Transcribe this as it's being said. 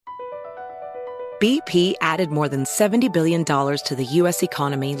BP added more than $70 billion to the U.S.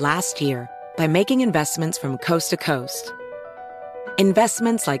 economy last year by making investments from coast to coast.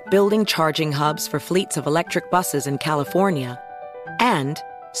 Investments like building charging hubs for fleets of electric buses in California and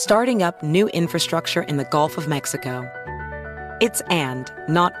starting up new infrastructure in the Gulf of Mexico. It's and,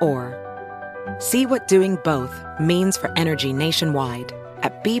 not or. See what doing both means for energy nationwide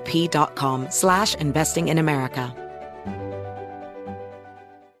at bp.com/investing in America.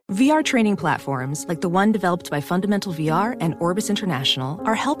 VR training platforms, like the one developed by Fundamental VR and Orbis International,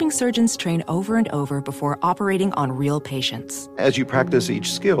 are helping surgeons train over and over before operating on real patients. As you practice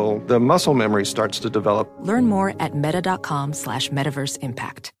each skill, the muscle memory starts to develop. Learn more at meta.com/metaverse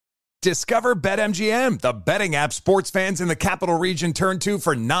impact. Discover BetMGM, the betting app sports fans in the capital region turn to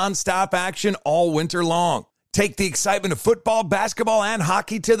for nonstop action all winter long. Take the excitement of football, basketball, and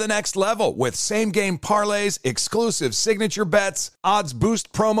hockey to the next level with same-game parlays, exclusive signature bets, odds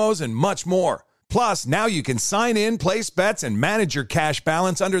boost promos, and much more. Plus, now you can sign in, place bets, and manage your cash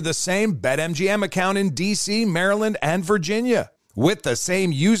balance under the same BetMGM account in D.C., Maryland, and Virginia. With the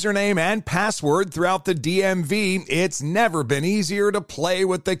same username and password throughout the DMV, it's never been easier to play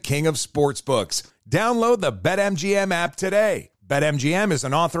with the king of sportsbooks. Download the BetMGM app today. BetMGM is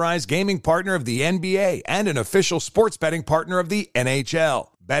an authorized gaming partner of the NBA and an official sports betting partner of the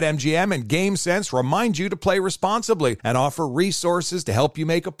NHL. BetMGM and GameSense remind you to play responsibly and offer resources to help you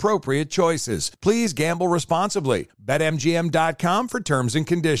make appropriate choices. Please gamble responsibly. BetMGM.com for terms and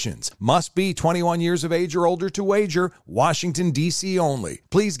conditions. Must be 21 years of age or older to wager. Washington, D.C. only.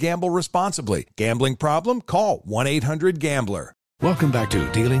 Please gamble responsibly. Gambling problem? Call 1-800-GAMBLER. Welcome back to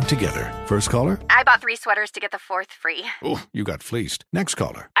Dealing Together. First caller? I bought 3 sweaters to get the 4th free. Oh, you got fleeced. Next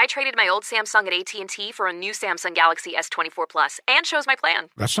caller? I traded my old Samsung at AT&T for a new Samsung Galaxy S24 Plus and chose my plan.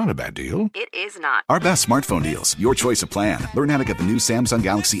 That's not a bad deal. It is not. Our best smartphone deals. Your choice of plan. Learn how to get the new Samsung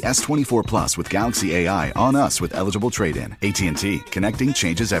Galaxy S24 Plus with Galaxy AI on us with eligible trade-in. AT&T. Connecting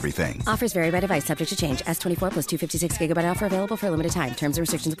changes everything. Offers vary by device. Subject to change. S24 plus 256 gigabyte offer available for a limited time. Terms and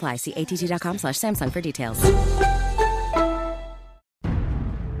restrictions apply. See att.com/Samsung for details.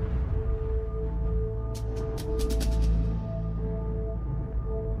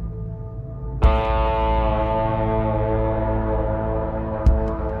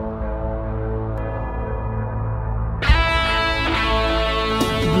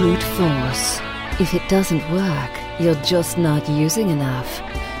 Brute force. If it doesn't work, you're just not using enough.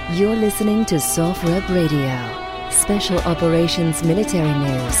 You're listening to SOFREP Radio. Special Operations Military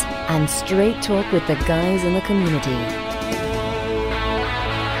News and straight talk with the guys in the community.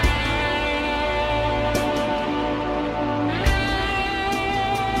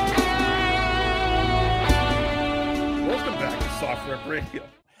 Welcome back to SOFREP Radio.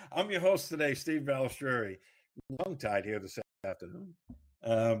 I'm your host today, Steve Balistreri. Tongue-tied here this afternoon.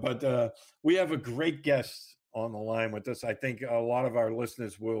 But we have a great guest on the line with us. I think a lot of our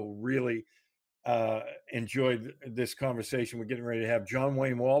listeners will really enjoy this conversation we're getting ready to have. John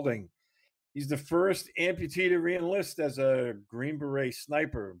Wayne Walding. He's the first amputee to re-enlist as a Green Beret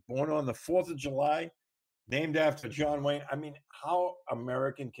sniper, born on the 4th of July, named after John Wayne. I mean, how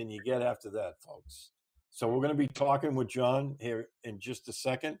American can you get after that, folks? So we're going to be talking with John here in just a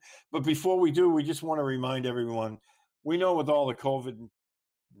second. But before we do, we just want to remind everyone, we know with all the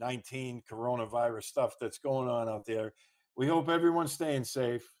COVID-19 coronavirus stuff that's going on out there, we hope everyone's staying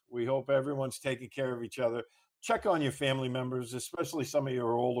safe. We hope everyone's taking care of each other. Check on your family members, especially some of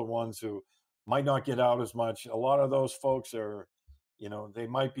your older ones who might not get out as much. A lot of those folks are, they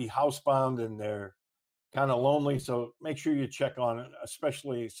might be housebound and they're kind of lonely. So make sure you check on it,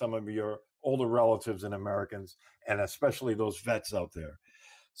 especially some of your older relatives and Americans, and especially those vets out there.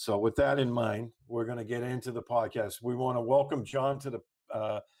 So with that in mind, we're going to get into the podcast. We want to welcome John to the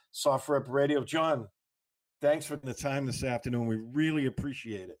SOFREP Radio. John, thanks for the time this afternoon. We really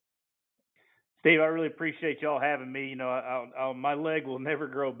appreciate it. Steve, I really appreciate y'all having me. My leg will never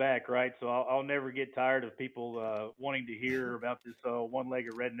grow back, right? So I'll never get tired of people wanting to hear about this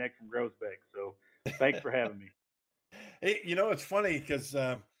one-legged redneck from Groesbeck. So thanks for having me. Hey, it's funny because,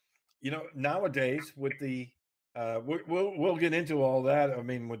 nowadays with the we'll get into all that. I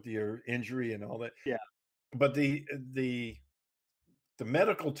mean, with your injury and all that. Yeah. But the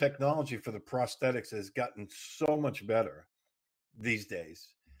medical technology for the prosthetics has gotten so much better these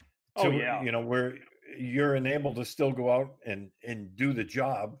days. Where you're enabled to still go out and do the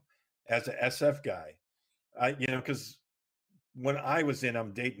job as a SF guy. Because when I was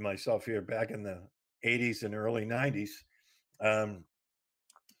I'm dating myself here, back in the 80s and early 90s,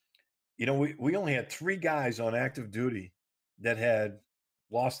 we only had 3 guys on active duty that had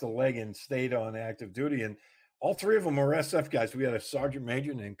lost a leg and stayed on active duty. And all three of them were SF guys. We had a sergeant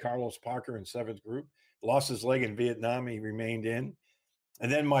major named Carlos Parker in 7th Group, lost his leg in Vietnam. He remained in.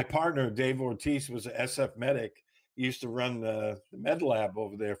 And then my partner, Dave Ortiz, was an SF medic. He used to run the med lab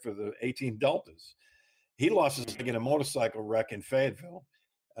over there for the 18 Deltas. He lost his leg in a motorcycle wreck in Fayetteville.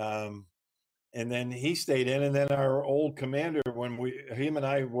 And then he stayed in. And then our old commander, him and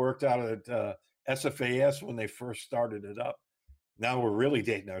I worked out at SFAS when they first started it up. Now we're really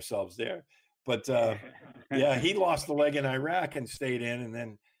dating ourselves there. But yeah, he lost the leg in Iraq and stayed in. And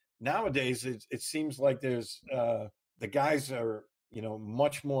then nowadays it seems like there's the guys are,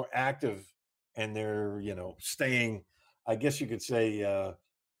 much more active, and they're, staying, I guess you could say,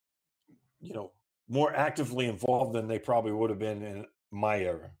 more actively involved than they probably would have been in my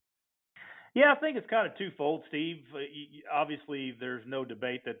era. Yeah, I think it's kind of twofold, Steve. Obviously, there's no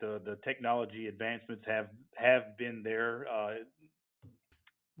debate that the technology advancements have been there,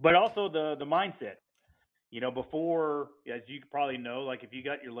 but also the mindset. Before, as you probably know, like if you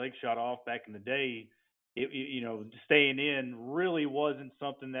got your leg shot off back in the day, staying in really wasn't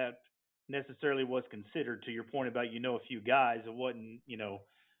something that necessarily was considered. To your point about a few guys, it wasn't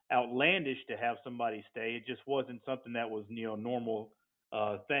outlandish to have somebody stay. It just wasn't something that was normal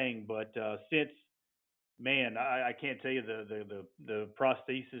thing. But since, man, I can't tell you the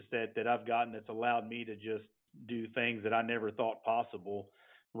prosthesis that I've gotten that's allowed me to just do things that I never thought possible,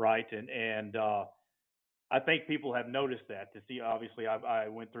 right? And I think people have noticed that. To see, obviously, I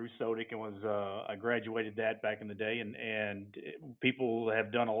went through SODIC and I graduated that back in the day, and people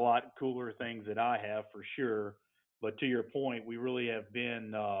have done a lot cooler things than I have for sure. But to your point, we really have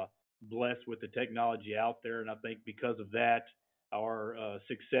been blessed with the technology out there, and I think because of that, our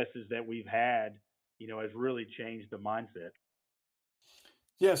successes that we've had, has really changed the mindset.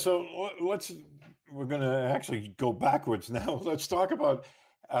 Yeah, so we're going to actually go backwards now. Let's talk about.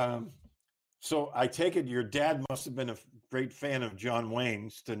 So I take it your dad must have been a great fan of John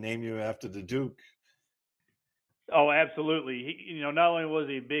Wayne's to name you after the Duke. Oh, absolutely. He, not only was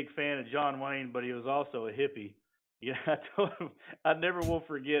he a big fan of John Wayne, but he was also a hippie. Yeah, I told him, I never will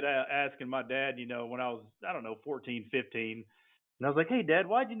forget asking my dad, when I was, 14, 15. And I was like, hey, Dad,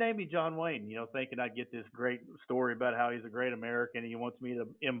 why'd you name me John Wayne? Thinking I'd get this great story about how he's a great American and he wants me to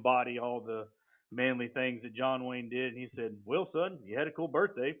embody all the manly things that John Wayne did. And he said, well, son, you had a cool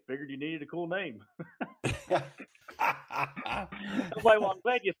birthday. Figured you needed a cool name. I was like, well, I'm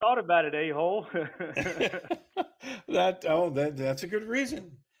glad you thought about it, a-hole. That's a good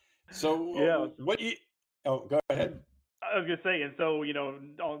reason. So yeah. Go ahead. I was going to say, and so,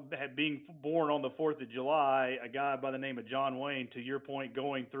 being born on the 4th of July, a guy by the name of John Wayne, to your point,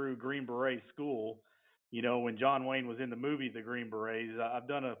 going through Green Beret school, when John Wayne was in the movie The Green Berets, I've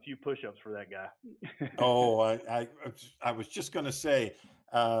done a few push-ups for that guy. I was just going to say,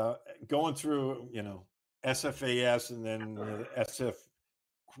 going through, SFAS and then SF,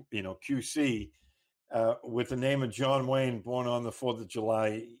 QC, with the name of John Wayne, born on the 4th of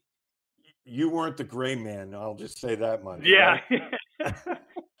July, you weren't the gray man. I'll just say that much. Yeah. Right?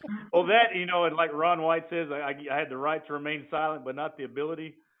 Well, that, and like Ron White says, I had the right to remain silent, but not the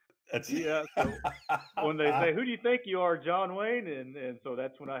ability. Yeah. So when they say, who do you think you are, John Wayne? And so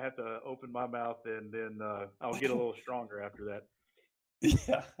that's when I have to open my mouth, and then I'll get a little stronger after that.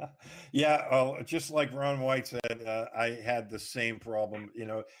 Yeah. Yeah. Well, just like Ron White said, I had the same problem.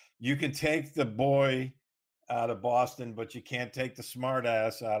 You can take the boy out of Boston, but you can't take the smart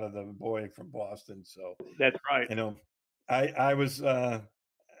ass out of the boy from Boston. So that's right. I was,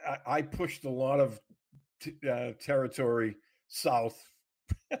 I pushed a lot of territory south,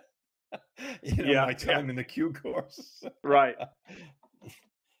 my time in the Q course. Right.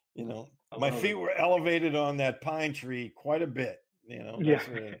 My feet were elevated on that pine tree quite a bit, Yeah.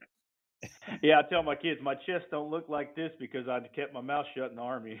 Yeah, I tell my kids, my chest don't look like this because I kept my mouth shut in the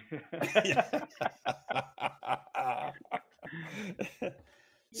Army.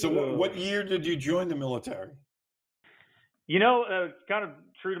 So what year did you join the military? Kind of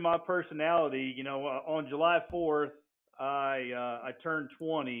true to my personality, on July 4th, I turned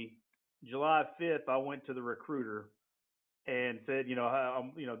 20. July 5th, I went to the recruiter and said,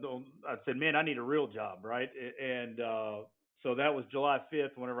 I said, man, I need a real job, right? And so that was July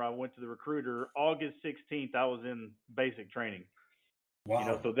 5th whenever I went to the recruiter. August 16th, I was in basic training.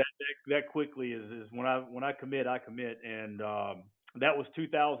 Wow. So that quickly is when I commit, I commit. And that was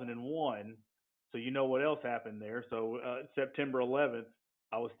 2001. So what else happened there. So September 11th,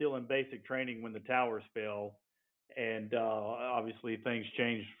 I was still in basic training when the towers fell. And obviously things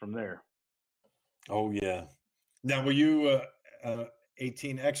changed from there. Oh, yeah. Now, were you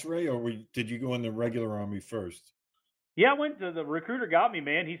 18 X-ray or did you go in the regular Army first? Yeah, I went to the recruiter got me,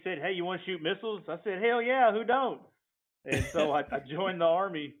 man. He said, "Hey, you want to shoot missiles?" I said, "Hell yeah, who don't?" And so I joined the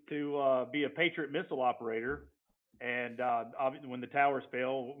Army to be a Patriot missile operator. And obviously, when the towers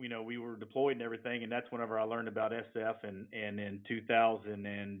fell, we were deployed and everything, and that's whenever I learned about SF. And in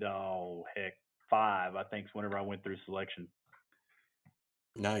 2005, I think, is whenever I went through selection.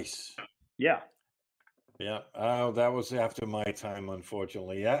 Nice. Yeah. Yeah. Oh, that was after my time,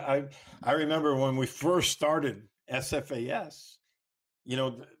 unfortunately. I remember when we first started SFAS,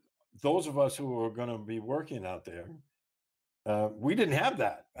 those of us who were going to be working out there, we didn't have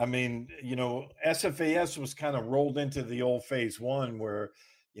that. I mean, SFAS was kind of rolled into the old phase one where,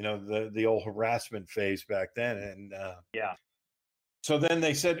 the old harassment phase back then. And yeah. So then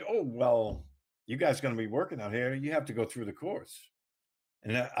they said, oh, well, you guys are going to be working out here. You have to go through the course.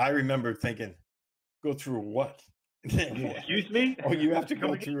 And I remember thinking, go through what? Excuse me? Oh, you have to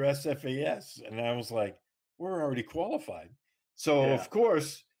go through SFAS. And I was like, we're already qualified. So, of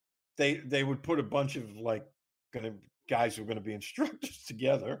course, they would put a bunch of guys who were going to be instructors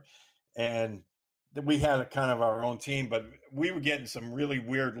together. And we had a kind of our own team, but we were getting some really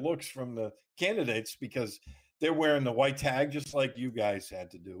weird looks from the candidates because they're wearing the white tag, just like you guys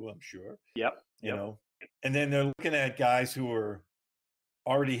had to do, I'm sure. Yep. You know, and then they're looking at guys who are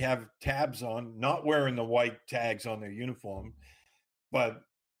already have tabs on, not wearing the white tags on their uniform, but,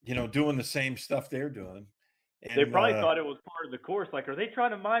 doing the same stuff they're doing. And, they probably thought it was part of the course. Like, are they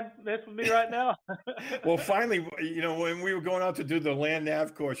trying to mess with me right now? Well, finally, when we were going out to do the land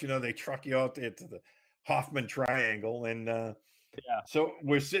nav course, they truck you out there to the Hoffman Triangle. And so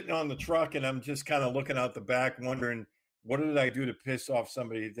we're sitting on the truck and I'm just kind of looking out the back, wondering, what did I do to piss off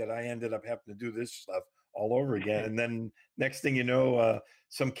somebody that I ended up having to do this stuff all over again? And then next thing you know,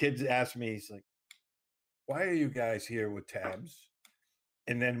 some kids asked me, he's like, why are you guys here with tabs?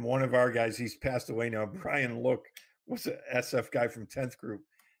 And then one of our guys, he's passed away now, Brian Look, was an SF guy from 10th Group.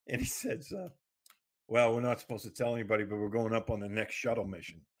 And he says, well, we're not supposed to tell anybody, but we're going up on the next shuttle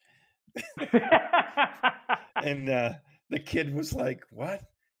mission. And the kid was like, what?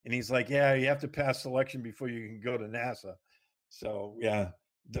 And he's like, yeah, you have to pass selection before you can go to NASA. So, yeah,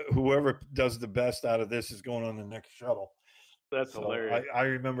 whoever does the best out of this is going on the next shuttle. That's hilarious. I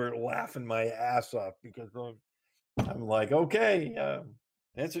remember laughing my ass off because I'm like, okay,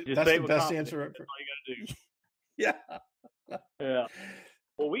 that's the best answer. That's all you got to do. Yeah. Yeah.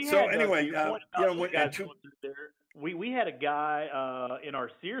 Well, we had a guy in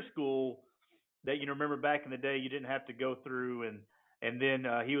our SEER school that remember back in the day you didn't have to go through, and then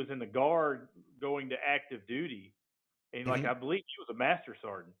he was in the Guard going to active duty, and I believe he was a master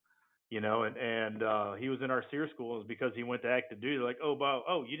sergeant, and he was in our SEER school. It was because he went to active duty. Like,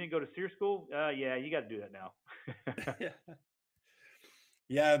 oh, you didn't go to SEER school? Yeah, you got to do that now.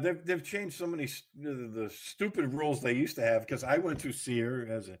 Yeah, they've changed so many the stupid rules they used to have, because I went through SEER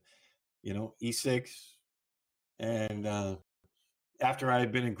as a E6, and after I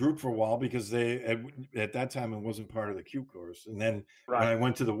had been in group for a while, because at that time it wasn't part of the Q course, and then when I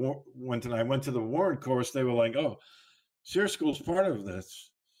went to the warrant course, they were like, oh, SEER school's part of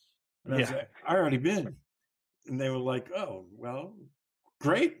this, and I was like, I already been, and they were like, oh, well,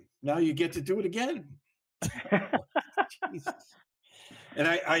 great, now you get to do it again. Jesus. And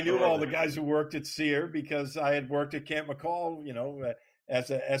I knew all the guys who worked at SEER because I had worked at Camp McCall,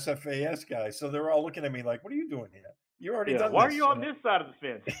 as a SFAS guy. So they're all looking at me like, what are you doing here? You already done Why this. are you on this side of the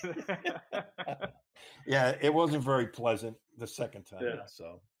fence? Yeah, it wasn't very pleasant the second time. Yeah.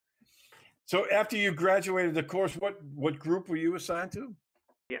 So after you graduated the course, what group were you assigned to?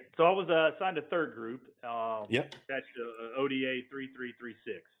 Yeah, so I was assigned to 3rd group. Yep. That's ODA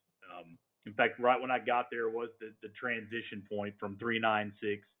 3336. In fact, right when I got there was the transition point from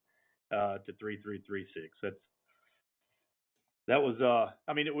 396 to 3336. That was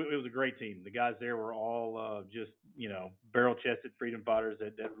it was a great team. The guys there were all just barrel-chested freedom fighters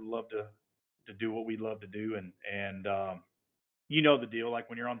that love to do what we love to do, and the deal. Like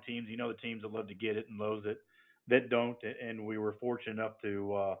when you're on teams, the teams that love to get it and those that don't. And we were fortunate enough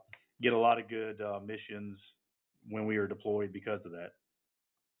to get a lot of good missions when we were deployed because of that.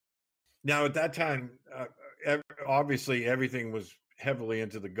 Now, at that time, obviously everything was heavily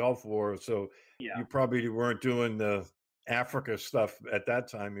into the Gulf War, so you probably weren't doing the Africa stuff at that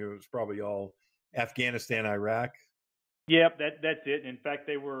time. It was probably all Afghanistan, Iraq. Yep, that's it. In fact,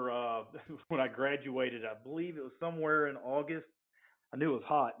 they were when I graduated, I believe it was somewhere in August. I knew it was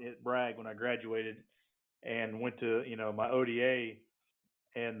hot at Bragg when I graduated and went to my ODA,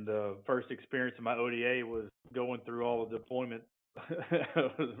 and the first experience of my ODA was going through all the deployment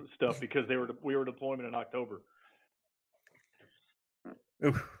stuff because we were deployment in October.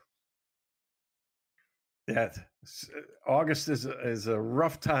 Oof. Yeah, August is a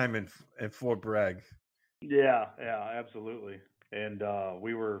rough time in Fort Bragg. Yeah, absolutely. And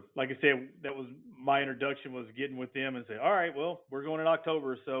we were, like I said, that was my introduction, was getting with them and say, all right, well, we're going in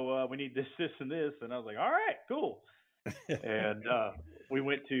October, so we need this, this, and this. And I was like, all right, cool. And we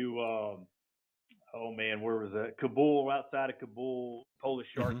went to, oh man, where was that? Kabul, outside of Kabul, Polish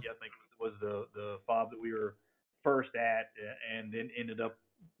Sharky, I think was the fob that we were first at, and then ended up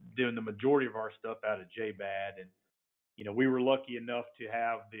doing the majority of our stuff out of JBAD. And you know, we were lucky enough to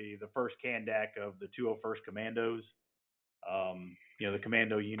have the first Kandak of the 201st Commandos. You know, the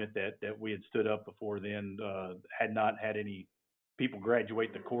commando unit that we had stood up before then had not had any people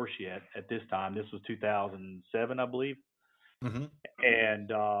graduate the course yet at this time. This was 2007, I believe. Mm-hmm. And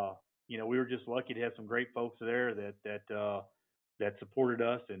you know, we were just lucky to have some great folks there that supported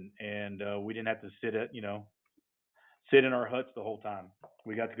us, and we didn't have to sit in our huts the whole time.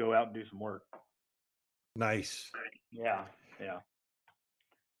 We got to go out and do some work. Nice. Yeah.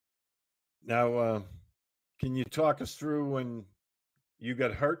 Now, can you talk us through when you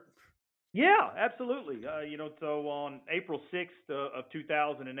got hurt? Yeah, absolutely. You know, so on April 6th of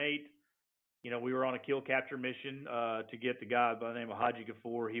 2008, you know, we were on a kill capture mission to get the guy by the name of Haji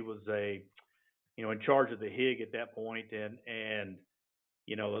Gafour. He was in charge of the HIG at that point, and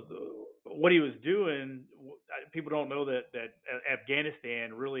you know, what he was doing, people don't know that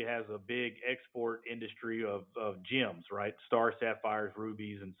Afghanistan really has a big export industry of gems, right? Star sapphires,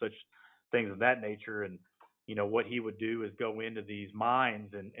 rubies, and such things of that nature. And, you know, what he would do is go into these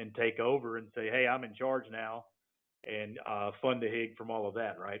mines and take over and say, hey, I'm in charge now, and fund the HIG from all of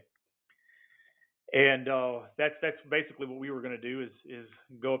that, right? And that's basically what we were going to do is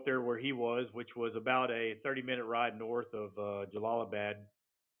go up there where he was, which was about a 30-minute ride north of Jalalabad,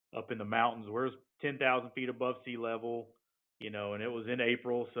 up in the mountains. We're 10,000 feet above sea level, you know, and it was in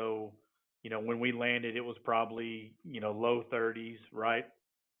April. So, you know, when we landed, it was probably, you know, low 30s, right?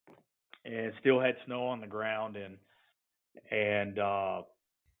 And it still had snow on the ground. And the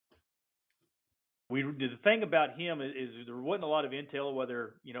thing about him is there wasn't a lot of intel,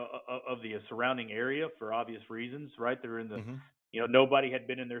 whether, you know, of the surrounding area for obvious reasons, right? They're in the, you know, nobody had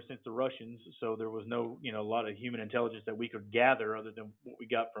been in there since the Russians, so there was no, you know, a lot of human intelligence that we could gather other than what we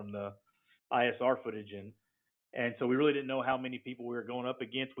got from the ISR footage. And so we really didn't know how many people we were going up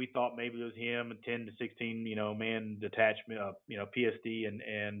against. We thought maybe it was him, a 10 to 16, you know, man detachment, you know, PSD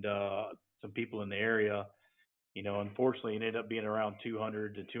and some people in the area. You know, unfortunately, it ended up being around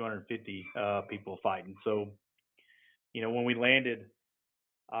 200 to 250 people fighting. So, you know, when we landed,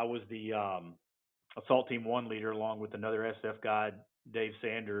 I was the Assault Team 1 leader along with another SF guy, Dave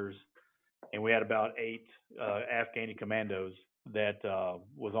Sanders, and we had about 8 Afghani commandos that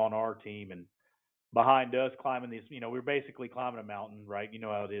was on our team. And behind us climbing these, you know, we were basically climbing a mountain, right? You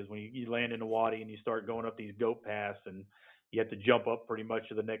know how it is when you land in the wadi and you start going up these goat paths, and you have to jump up pretty much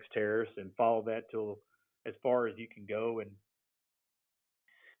to the next terrace and follow that till as far as you can go. And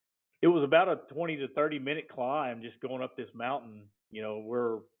it was about a 20 to 30 minute climb just going up this mountain. You know,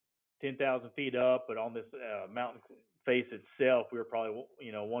 we're 10,000 feet up, but on this mountain face itself, we were probably,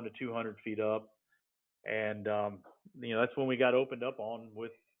 you know, 100 to 200 feet up. And, you know, that's when we got opened up on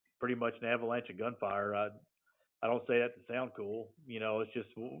with pretty much an avalanche of gunfire. I don't say that to sound cool. You know, it's just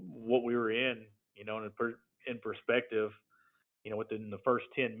what we were in, you know, in perspective. You know, within the first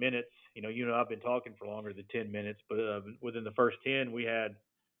 10 minutes, you know, I've been talking for longer than 10 minutes, but within the first 10, we had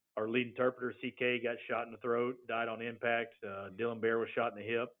our lead interpreter, CK, got shot in the throat, died on impact. Dylan Bear was shot in the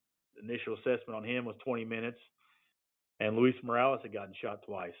hip. The initial assessment on him was 20 minutes. And Luis Morales had gotten shot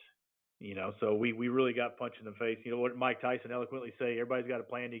twice. You know, so we really got punched in the face. You know what Mike Tyson eloquently say, everybody's got a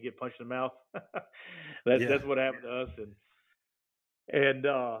plan to get punched in the mouth. That's what happened to us. And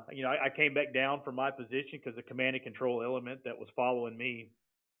you know, I came back down from my position because the command and control element that was following me,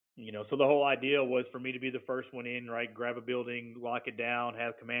 you know, so the whole idea was for me to be the first one in, right? Grab a building, lock it down,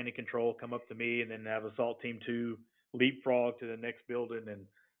 have command and control come up to me, and then have Assault Team 2 leapfrog to the next building. And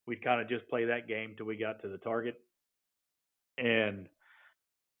we'd kind of just play that game till we got to the target. And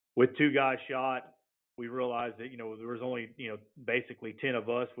with 2 guys shot, we realized that, you know, there was only, you know, basically 10 of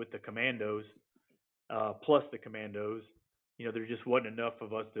us with the commandos, plus the commandos. You know, there just wasn't enough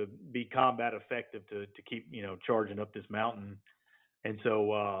of us to be combat effective to keep, you know, charging up this mountain. And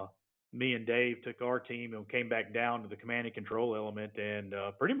so me and Dave took our team and came back down to the command and control element and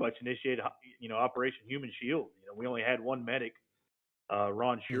pretty much initiated, you know, Operation Human Shield. You know, we only had one medic,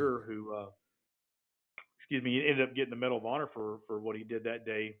 Ron Schur, who, he ended up getting the Medal of Honor for what he did that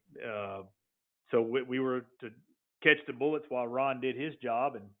day. So we were to catch the bullets while Ron did his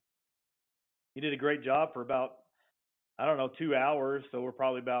job, and he did a great job for about, I don't know, 2 hours. So we're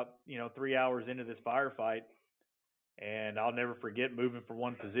probably about, 3 hours into this firefight. And I'll never forget moving from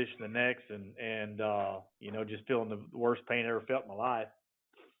one position to the next and just feeling the worst pain I ever felt in my life.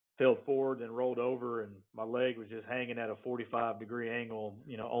 Fell forward and rolled over, and my leg was just hanging at a 45-degree angle,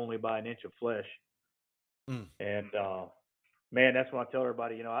 only by an inch of flesh. And, man, that's when I tell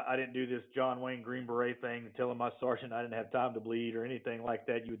everybody, I didn't do this John Wayne Green Beret thing telling my sergeant I didn't have time to bleed or anything like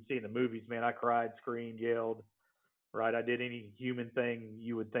that you would see in the movies. Man, I cried, screamed, yelled, right? I did any human thing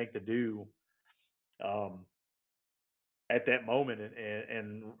you would think to do at that moment.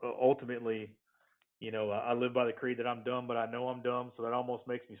 And ultimately, I live by the creed that I'm dumb, but I know I'm dumb, so that almost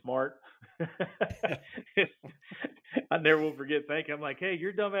makes me smart. I never will forget thinking, I'm like, hey,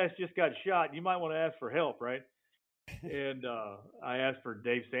 your dumb ass just got shot. You might want to ask for help, right? And I asked for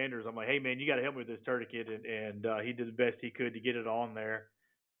Dave Sanders. I'm like, hey, man, you got to help me with this tourniquet. And he did the best he could to get it on there.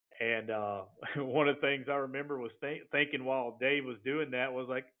 And one of the things I remember was thinking while Dave was doing that was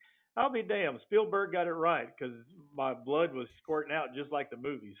like, I'll be damned, Spielberg got it right, because my blood was squirting out just like the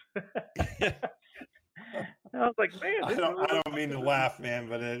movies. I was like, man, I don't mean to laugh, man,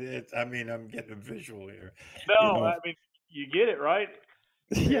 but I'm getting a visual here. No, I mean, you get it, right?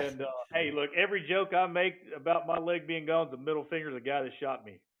 Yeah. And hey, look, every joke I make about my leg being gone is the middle finger of the guy that shot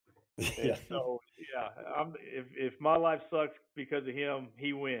me. Yeah. So yeah, if my life sucks because of him,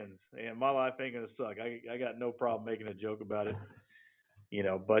 he wins, and my life ain't gonna suck. I got no problem making a joke about it.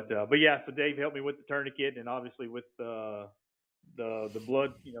 But yeah, so Dave helped me with the tourniquet, and obviously with the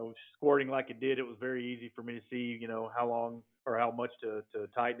blood, squirting like it did, it was very easy for me to see, how long or how much to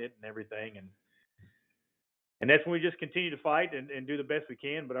tighten it and everything. And that's when we just continue to fight and do the best we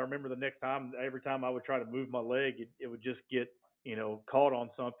can. But I remember the next time, every time I would try to move my leg, it would just get, caught on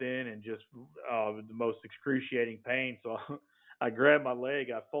something and just the most excruciating pain. So I grabbed my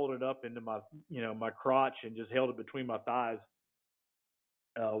leg, I folded up into my, my crotch and just held it between my thighs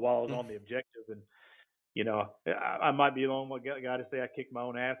while I was on the objective. And, I might be the only guy to say I kicked my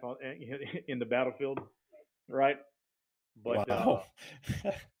own ass in the battlefield, right? But wow.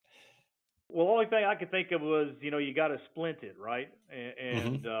 Well, the only thing I could think of was, you got to splint it, right?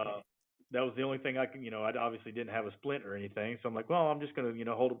 And that was the only thing I could, I obviously didn't have a splint or anything. So I'm like, well, I'm just going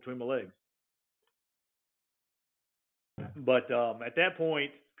to, hold it between my legs. But at that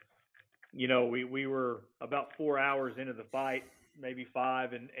point, we were about 4 hours into the fight, maybe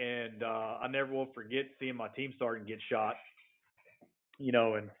 5. And I never will forget seeing my team sergeant get shot,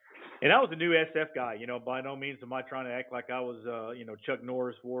 and I was a new SF guy, by no means am I trying to act like I was, Chuck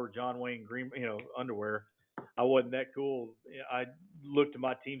Norris wore John Wayne Green, underwear. I wasn't that cool. I looked to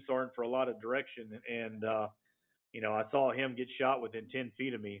my team sergeant for a lot of direction, and, I saw him get shot within 10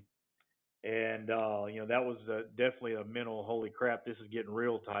 feet of me. And, that was definitely a mental, holy crap, this is getting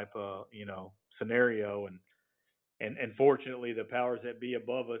real type of, scenario. And fortunately, the powers that be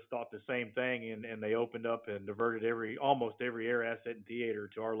above us thought the same thing, and they opened up and diverted almost every air asset and theater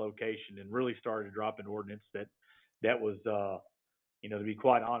to our location, and really started dropping ordnance. That was, to be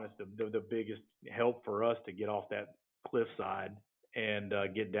quite honest, the biggest help for us to get off that cliffside and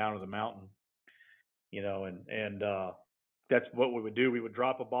get down to the mountain. And that's what we would do. We would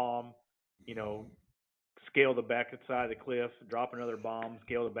drop a bomb, scale the back side of the cliff, drop another bomb,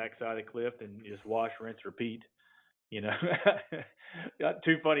 scale the back side of the cliff, and just wash, rinse, repeat. Got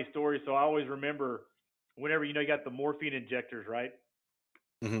 2 funny stories. So I always remember whenever, you got the morphine injectors, right?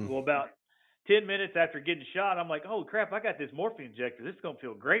 Mm-hmm. Well, about 10 minutes after getting shot, I'm like, oh crap, I got this morphine injector. This is going to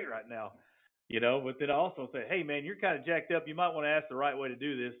feel great right now, but then I also say, hey man, you're kind of jacked up. You might want to ask the right way to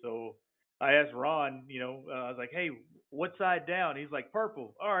do this. So I asked Ron, I was like, hey, what side down? He's like,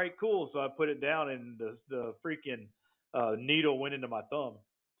 purple. All right, cool. So I put it down, and the freaking needle went into my thumb.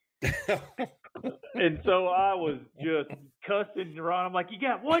 And so I was just cussing Ron. I'm like, you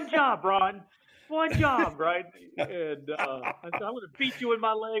got one job, Ron. One job, right? And I said, I'm going to beat you in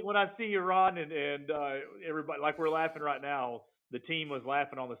my leg when I see you, Ron. And everybody, like we're laughing right now, the team was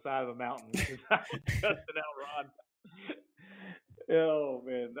laughing on the side of the mountain because I was cussing out Ron. Oh,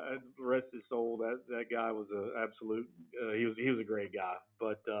 man. Rest his soul. That guy was an absolute he was a great guy.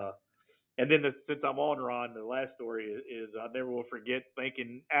 But and then since I'm on Ron, the last story is I never will forget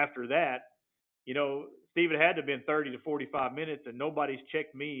thinking after that, Steve, it had to have been 30 to 45 minutes, and nobody's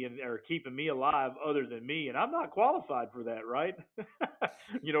checked me or keeping me alive other than me, and I'm not qualified for that, right?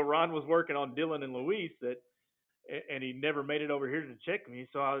 Ron was working on Dylan and Luis and he never made it over here to check me,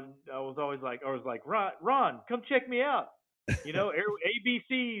 so I was like, Ron, come check me out.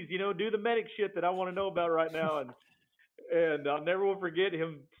 ABCs, do the medic shit that I want to know about right now, and I'll never will forget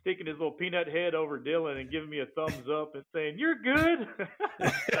him sticking his little peanut head over Dylan and giving me a thumbs up and saying, "You're good."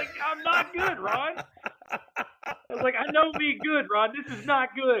 Like, I'm not good, Ron. I was like, I know me good, Ron. This is not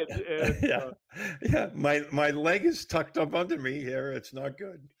good. And, yeah. My leg is tucked up under me here. It's not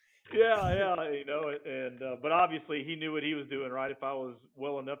good. Yeah, but obviously he knew what he was doing, right? If I was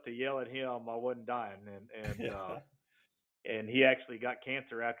well enough to yell at him, I wasn't dying. And he actually got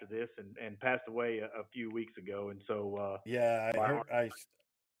cancer after this and passed away a few weeks ago. And so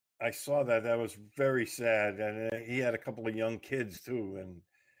I saw that. That was very sad, and he had a couple of young kids too, and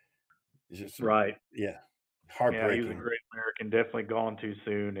just right, heartbreaking. Yeah, he was a great American. Definitely gone too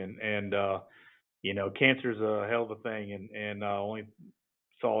soon, and cancer's a hell of a thing, and only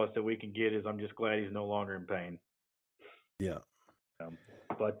solace that we can get is I'm just glad he's no longer in pain. Yeah.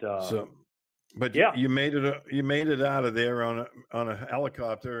 But you made it out of there on a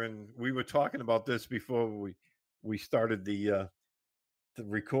helicopter, and we were talking about this before we started the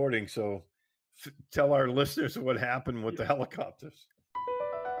recording. So tell our listeners what happened with the helicopters.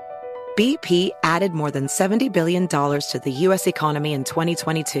 BP added more than $70 billion to the U.S. economy in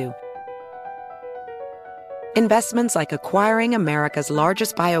 2022. Investments like acquiring America's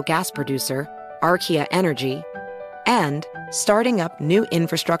largest biogas producer, Archaea Energy, and starting up new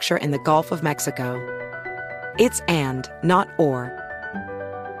infrastructure in the Gulf of Mexico. It's and, not or.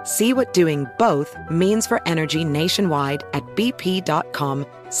 See what doing both means for energy nationwide at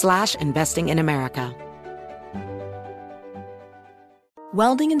bp.com/investing in America.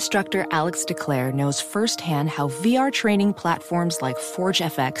 Welding instructor Alex DeClaire knows firsthand how VR training platforms like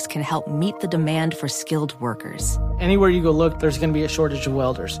ForgeFX can help meet the demand for skilled workers. Anywhere you go look, there's going to be a shortage of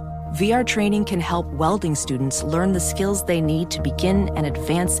welders. VR training can help welding students learn the skills they need to begin and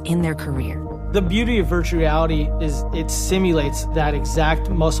advance in their career. The beauty of virtual reality is it simulates that exact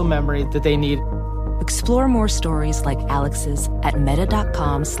muscle memory that they need. Explore more stories like Alex's at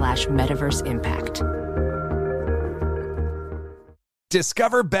meta.com/metaverseimpact.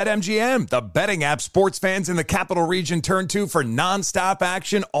 Discover BetMGM, the betting app sports fans in the capital region turn to for nonstop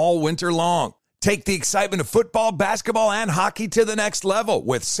action all winter long. Take the excitement of football, basketball, and hockey to the next level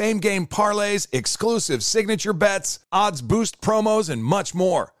with same-game parlays, exclusive signature bets, odds boost promos, and much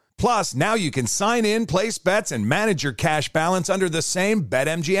more. Plus, now you can sign in, place bets, and manage your cash balance under the same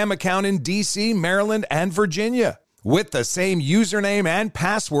BetMGM account in D.C., Maryland, and Virginia. With the same username and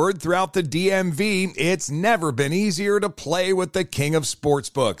password throughout the DMV, it's never been easier to play with the king of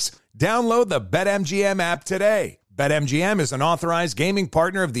sportsbooks. Download the BetMGM app today. BetMGM is an authorized gaming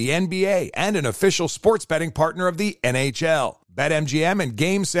partner of the NBA and an official sports betting partner of the NHL. BetMGM and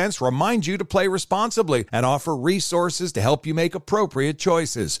GameSense remind you to play responsibly and offer resources to help you make appropriate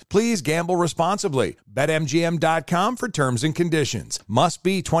choices. Please gamble responsibly. BetMGM.com for terms and conditions. Must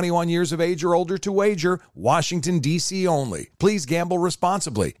be 21 years of age or older to wager. Washington, D.C. only. Please gamble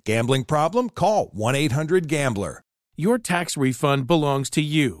responsibly. Gambling problem? Call 1-800-GAMBLER. Your tax refund belongs to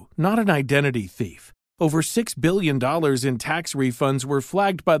you, not an identity thief. Over $6 billion in tax refunds were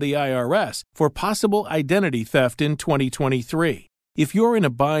flagged by the IRS for possible identity theft in 2023. If you're in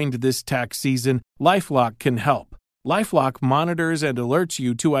a bind this tax season, LifeLock can help. LifeLock monitors and alerts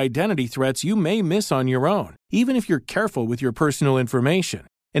you to identity threats you may miss on your own, even if you're careful with your personal information.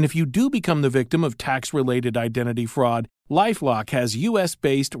 And if you do become the victim of tax-related identity fraud, LifeLock has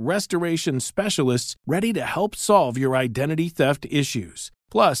U.S.-based restoration specialists ready to help solve your identity theft issues.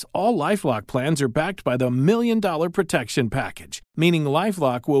 Plus, all LifeLock plans are backed by the $1 Million Protection Package, meaning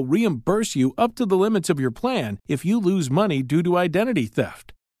LifeLock will reimburse you up to the limits of your plan if you lose money due to identity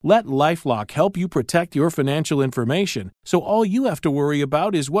theft. Let LifeLock help you protect your financial information, so all you have to worry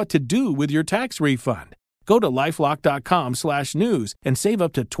about is what to do with your tax refund. Go to LifeLock.com/news and save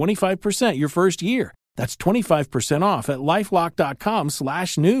up to 25% your first year. That's 25% off at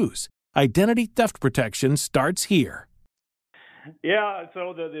LifeLock.com/news. Identity theft protection starts here. Yeah,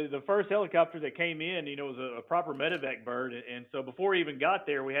 so the first helicopter that came in, was a proper medevac bird, and so before we even got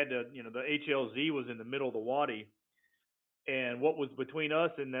there, we had to, the HLZ was in the middle of the Wadi, and what was between us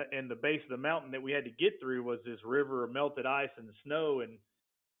and the base of the mountain that we had to get through was this river of melted ice and snow, and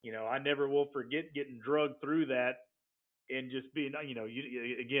I never will forget getting drugged through that and just being,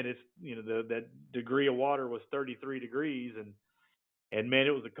 again, it's that degree of water was 33 degrees, and man,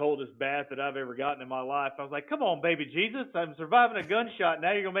 it was the coldest bath that I've ever gotten in my life. I was like, come on, baby Jesus, I'm surviving a gunshot.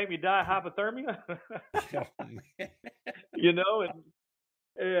 Now you're going to make me die of hypothermia?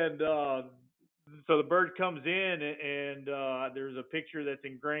 So the bird comes in, and there's a picture that's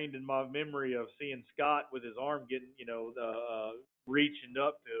ingrained in my memory of seeing Scott with his arm getting, reaching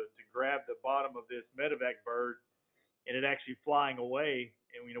up to grab the bottom of this medevac bird, and it actually flying away.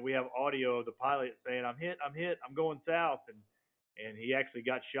 And, we have audio of the pilot saying, I'm hit, I'm going south. And he actually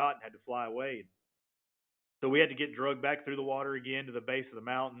got shot and had to fly away. So we had to get drugged back through the water again to the base of the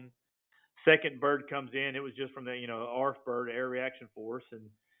mountain, second bird comes in. It was just from the, ARF bird, Air Reaction Force, and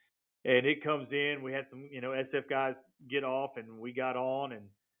it comes in. We had some, SF guys get off, and we got on, and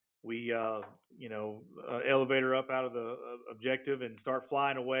we, elevator up out of the objective and start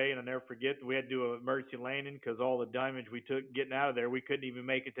flying away. And I never forget we had to do an emergency landing because all the damage we took getting out of there, we couldn't even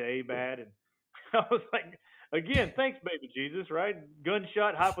make it to ABAD. And I was like, again, thanks, baby Jesus, right?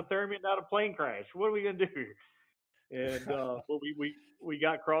 Gunshot, hypothermia, not a plane crash. What are we gonna do here? And well, we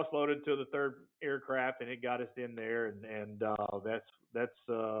got cross-loaded to the third aircraft, and it got us in there, and that's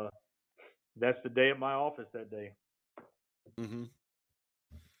the day at my office that day. Mm-hmm.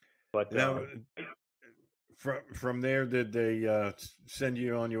 But now, from there, did they send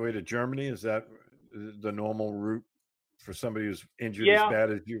you on your way to Germany? Is that the normal route for somebody who's injured as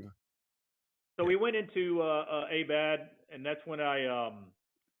bad as you? So we went into ABAD, and that's when I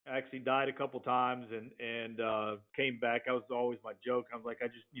actually died a couple times and came back. I was always my joke. I was like, I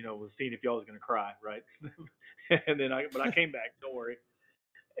just was seeing if y'all was gonna cry, right? And then I came back. Don't worry.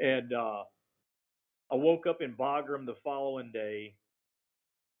 And I woke up in Bagram the following day.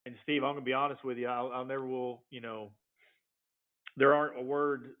 And Steve, I'm gonna be honest with you. I'll never will. There aren't a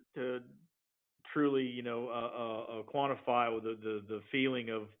word to truly, quantify with the feeling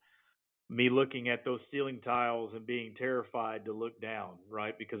of me looking at those ceiling tiles and being terrified to look down,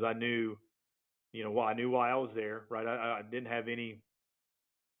 right? Because I knew, I knew why I was there, right? I didn't have any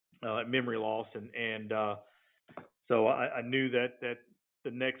memory loss, and so I knew that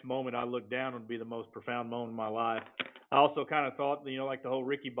the next moment I looked down would be the most profound moment of my life. I also kind of thought, like the whole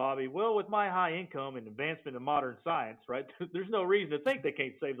Ricky Bobby, well, with my high income and advancement in modern science, right, there's no reason to think they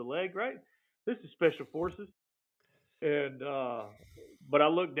can't save the leg, right? This is special forces. And, but I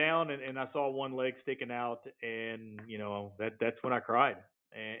looked down and I saw one leg sticking out, and, that's when I cried.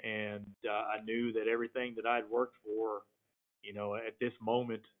 And I knew that everything that I'd worked for, at this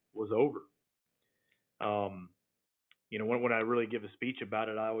moment was over. When I really give a speech about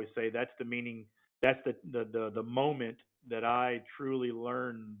it, I always say that's the meaning. That's the moment that I truly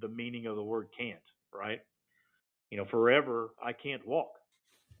learned the meaning of the word can't, right? Forever I can't walk,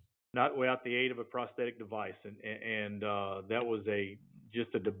 not without the aid of a prosthetic device. And that was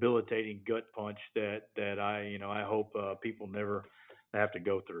just a debilitating gut punch that I hope people never have to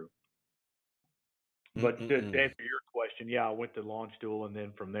go through. But to answer your question, yeah, I went to launch school, and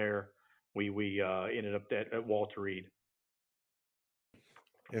then from there we ended up at Walter Reed.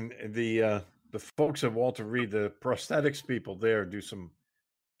 And the folks at Walter Reed, the prosthetics people there, do some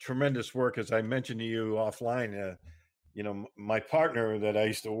tremendous work. As I mentioned to you offline, my partner that I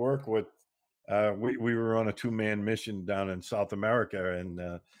used to work with, we were on a 2-man mission down in South America,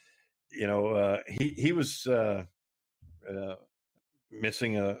 and he was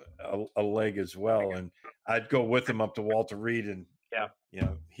missing a leg as well, and I'd go with him up to Walter Reed, and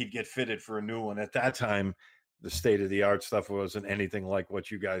he'd get fitted for a new one. At that time, the state of the art stuff wasn't anything like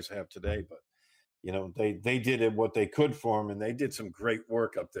what you guys have today, but they did what they could for him, and they did some great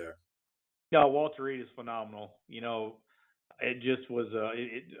work up there. Yeah, Walter Reed is phenomenal. It just was.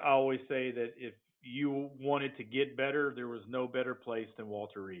 I always say that if you wanted to get better, there was no better place than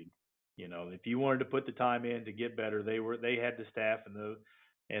Walter Reed. If you wanted to put the time in to get better, they had the staff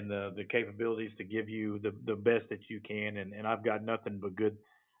and the capabilities to give you the best that you can. And I've got nothing but good.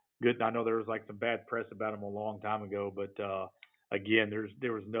 I know there was like some bad press about them a long time ago, but again,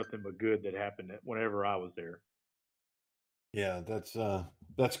 there was nothing but good that happened whenever I was there. Yeah,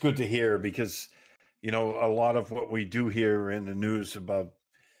 that's good to hear, because a lot of what we do hear in the news about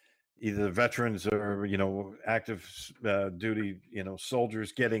either veterans or active duty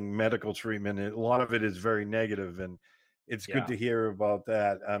soldiers getting medical treatment, a lot of it is very negative, and it's good to hear about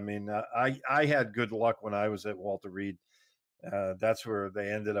that. I mean, I had good luck when I was at Walter Reed. That's where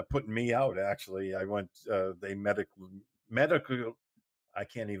they ended up putting me out. Actually, I went. They medical. I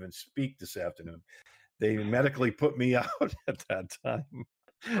can't even speak this afternoon. They medically put me out at that time.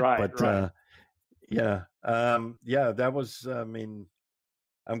 Right. But right. That was. I mean,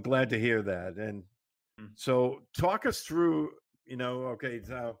 I'm glad to hear that. And so, talk us through. Okay,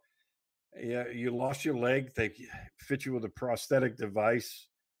 now, you lost your leg. They fit you with a prosthetic device,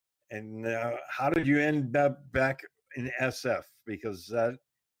 and how did you end up back in SF? Because that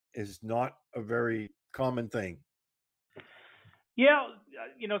is not a very common thing. Yeah,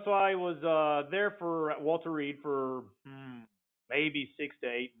 so I was there for Walter Reed for maybe 6 to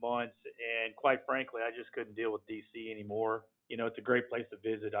 8 months, and quite frankly, I just couldn't deal with DC anymore. It's a great place to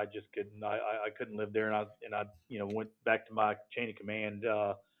visit. I just couldn't. I couldn't live there, and I went back to my chain of command,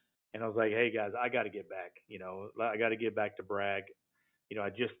 and I was like, hey guys, I got to get back. I got to get back to Bragg. I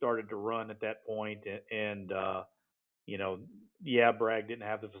just started to run at that point, and Bragg didn't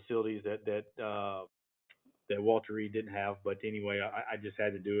have the facilities that Walter Reed didn't have. But anyway, I just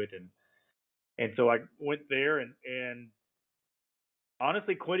had to do it, and so I went there, and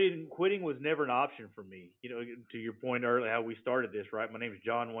honestly, quitting was never an option for me. To your point earlier, how we started this, right? My name is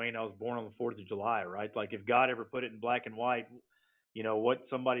John Wayne. I was born on the 4th of July, right? Like if God ever put it in black and white, what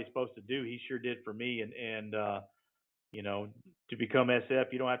somebody's supposed to do, he sure did for me. And to become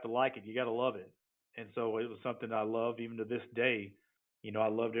SF, you don't have to like it. You got to love it. And so it was something I love even to this day. I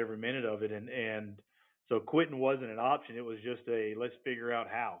loved every minute of it. And so quitting wasn't an option. It was just let's figure out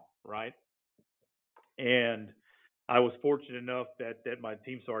how, right? And I was fortunate enough that my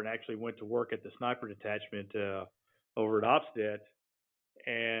team sergeant actually went to work at the sniper detachment over at Opstedt,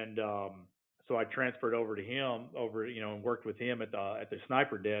 and so I transferred over to him and worked with him at the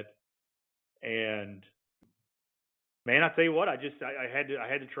sniper det. And man, I tell you what, I had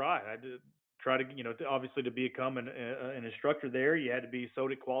to try. I had to try to obviously to become an instructor there. You had to be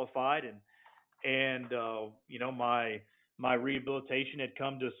SOTIC qualified, and my rehabilitation had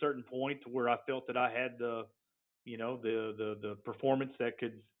come to a certain point to where I felt that I had the performance that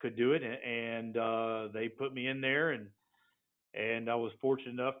could do it, and they put me in there, and I was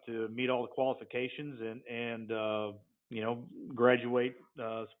fortunate enough to meet all the qualifications and graduate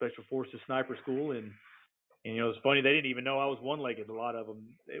Special Forces Sniper School. And it's funny, they didn't even know I was one-legged. A lot of them,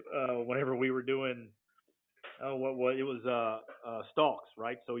 whenever we were doing stalks,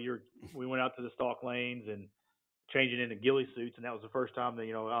 right? So we went out to the stalk lanes and changing into ghillie suits, and that was the first time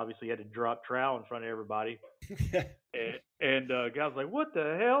that obviously had to drop trowel in front of everybody. and guys like, what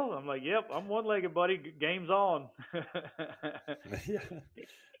the hell? I'm like, yep, I'm one-legged, buddy. Game's on.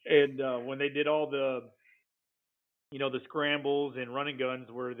 And when they did all the the scrambles and running guns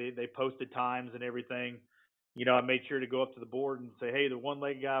where they posted times and everything, I made sure to go up to the board and say, hey, the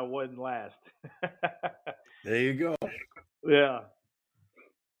one-legged guy wasn't last. There you go. Yeah.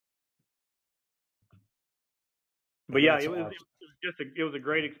 But yeah, it was a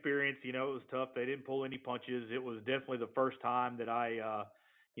great experience. It was tough. They didn't pull any punches. It was definitely the first time that I,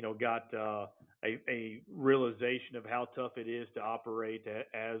 got a realization of how tough it is to operate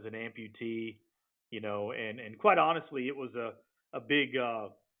as an amputee. And quite honestly, it was a big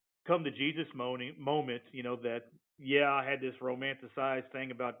come to Jesus moment. That I had this romanticized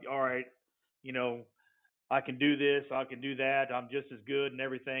thing about, all right, I can do this, I can do that, I'm just as good and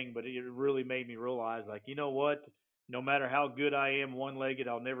everything. But it really made me realize, like, you know what? No matter how good I am one-legged,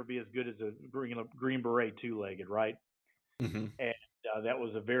 I'll never be as good as a Green Beret two-legged, right? Mm-hmm. And that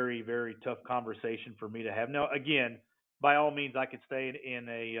was a very, very tough conversation for me to have. Now, again, by all means, I could stay in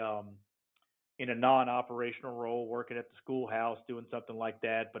a non-operational role, working at the schoolhouse, doing something like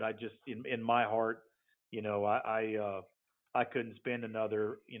that. But I just, in my heart, I couldn't spend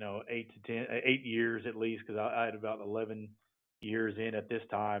another 8 years at least, because I had about 11 years in at this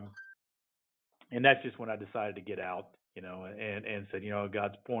time. And that's just when I decided to get out, and said,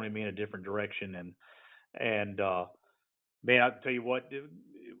 God's pointing me in a different direction. And man, I'll tell you what,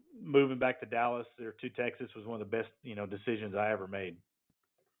 moving back to Dallas or to Texas was one of the best, decisions I ever made.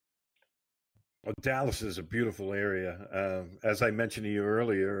 Well, Dallas is a beautiful area. As I mentioned to you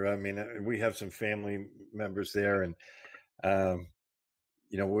earlier, I mean, we have some family members there, and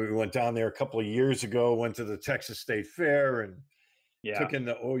we went down there a couple of years ago, went to the Texas State Fair, and took in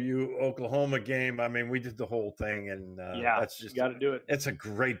the OU Oklahoma game. I mean, we did the whole thing, and that's just got to do it. It's a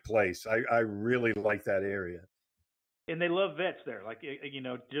great place. I really like that area. And they love vets there. Like,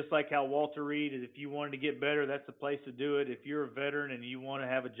 just like how Walter Reed, if you wanted to get better, that's the place to do it. If you're a veteran and you want to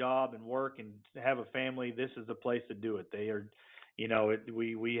have a job and work and have a family, this is the place to do it. They are,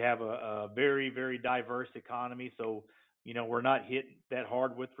 we have a very, very diverse economy. So, we're not hit that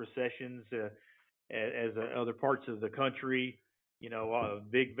hard with recessions as other parts of the country.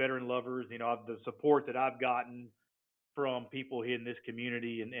 Big veteran lovers, the support that I've gotten from people here in this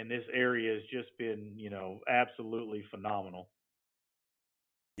community and this area has just been, absolutely phenomenal.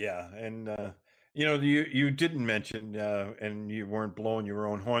 Yeah. And, you didn't mention, and you weren't blowing your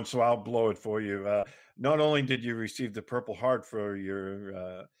own horn, so I'll blow it for you. Not only did you receive the Purple Heart for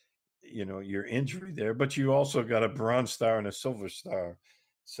your injury there, but you also got a Bronze Star and a Silver Star.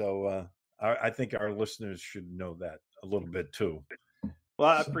 So I think our listeners should know that a little bit too. Well,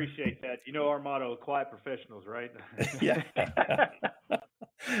 I appreciate that. Our motto, quiet professionals, right? Yeah.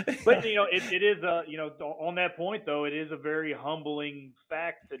 But, it is, on that point, though, it is a very humbling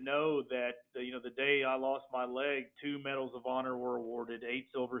fact to know that, the day I lost my leg, 2 Medals of Honor were awarded, 8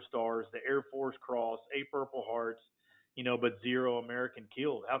 Silver Stars, the Air Force Cross, 8 Purple Hearts, but 0 American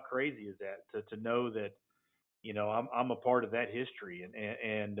killed. How crazy is that to know that, I'm a part of that history,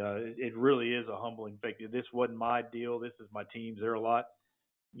 and it really is a humbling thing. This wasn't my deal. This is my team's. There are a lot,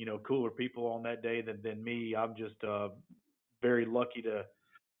 cooler people on that day than me. I'm just very lucky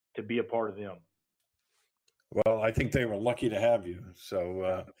to be a part of them. Well, I think they were lucky to have you.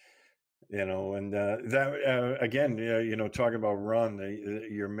 So, and that again, talking about Ron,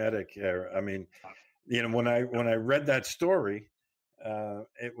 your medic. I mean, when I read that story,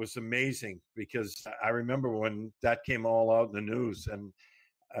 it was amazing because I remember when that came all out in the news, and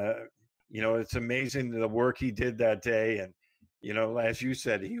it's amazing the work he did that day, and as you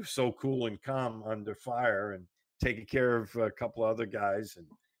said, he was so cool and calm under fire and taking care of a couple other guys, and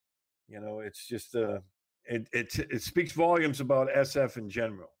it's just it speaks volumes about SF in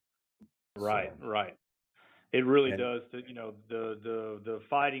general. Right. It really does. The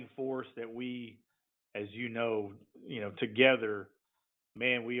fighting force that we, as together,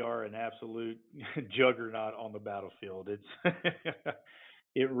 man, we are an absolute juggernaut on the battlefield.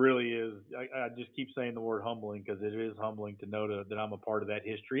 It really is. I just keep saying the word humbling because it is humbling to know that I'm a part of that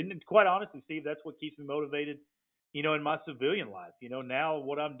history. And quite honestly, Steve, that's what keeps me motivated, in my civilian life. Now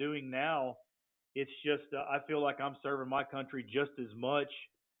what I'm doing now, it's just I feel like I'm serving my country just as much,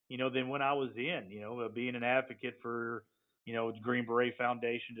 than when I was in, being an advocate for, Green Beret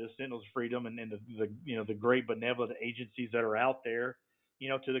Foundation, to Sentinels of Freedom, and the great benevolent agencies that are out there,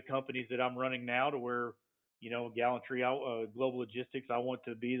 to the companies that I'm running now, to where, Gallantry Global Logistics, I want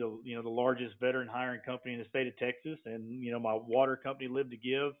to be the largest veteran hiring company in the state of Texas, and my water company, Live to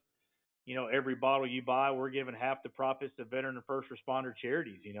Give. Every bottle you buy, we're giving half the profits to veteran and first responder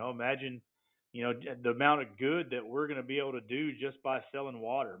charities. Imagine, the amount of good that we're going to be able to do just by selling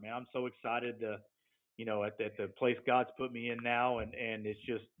water. Man, I'm so excited to, at the place God's put me in now, and it's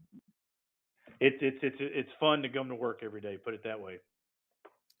just, it's fun to come to work every day. Put it that way.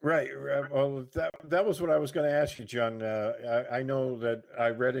 Right. Well, that was what I was going to ask you, John. I know that I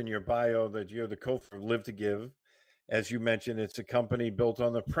read in your bio that you're the co-founder of Live to Give. As you mentioned, it's a company built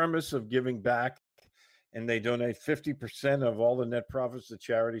on the premise of giving back, and they donate 50% of all the net profits to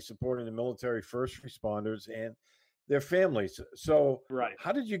charity supporting the military, first responders, and their families. So, right.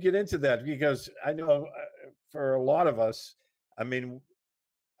 How did you get into that? Because I know for a lot of us, I mean,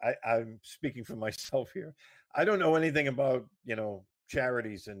 I'm speaking for myself here. I don't know anything about,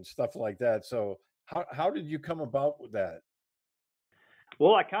 charities and stuff like that. So how did you come about with that?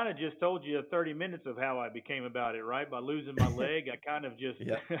 Well, I kind of just told you 30 minutes of how I became about it, right? By losing my leg, I kind of just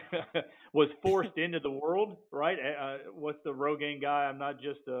was forced into the world, right? What's the Rogaine guy? I'm not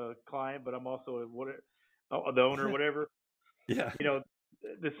just a client, but I'm also the owner, whatever. Yeah.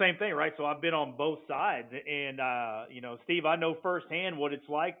 The same thing, right? So I've been on both sides, and Steve, I know firsthand what it's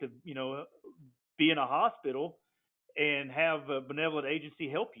like to, be in a hospital and have a benevolent agency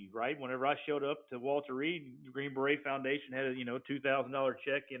help you, right? Whenever I showed up to Walter Reed, Green Beret Foundation had a $2,000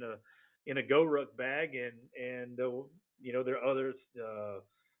 check in a GoRuck bag, and there are others.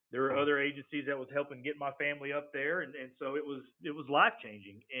 There were other agencies that was helping get my family up there, and so it was life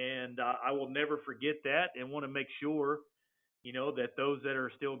changing, and I will never forget that, and want to make sure that those that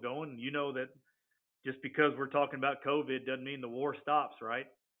are still going, that just because we're talking about COVID doesn't mean the war stops, right?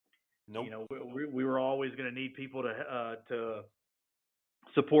 Nope. We were always going to need people to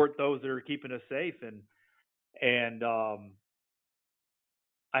support those that are keeping us safe, and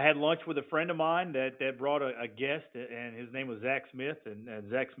I had lunch with a friend of mine that brought a guest, and his name was Zach Smith, and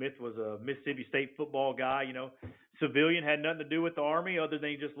Zach Smith was a Mississippi State football guy, civilian, had nothing to do with the Army other than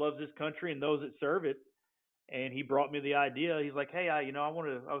he just loves this country and those that serve it. And he brought me the idea. He's like, hey, I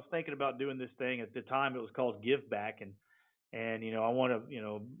was thinking about doing this thing. At the time it was called Give Back, and I want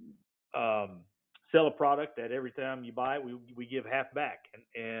to sell a product that every time you buy it, we give half back.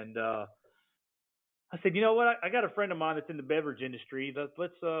 And I said, you know what? I got a friend of mine that's in the beverage industry. Let's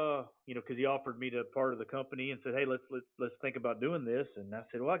because he offered me to part of the company and said, hey, let's think about doing this. And I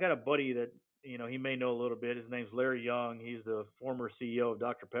said, well, I got a buddy that he may know a little bit. His name's Larry Young. He's the former CEO of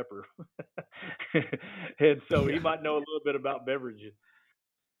Dr. Pepper, and so he might know a little bit about beverages.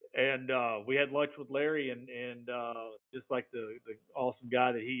 And we had lunch with Larry, and just like the awesome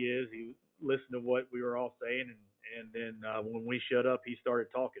guy that he is, he listened to what we were all saying, and then when we shut up, he started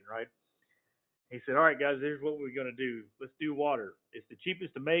talking, right? He said, all right, guys, here's what we're going to do. Let's do water. It's the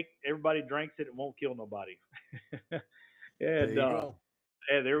cheapest to make. Everybody drinks it. It won't kill nobody. There you go.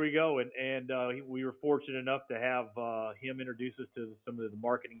 Yeah, there we go. And we were fortunate enough to have him introduce us to some of the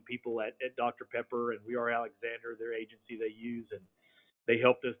marketing people at Dr. Pepper and We Are Alexander, their agency they use, and they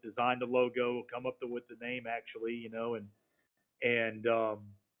helped us design the logo, come up with the name actually, and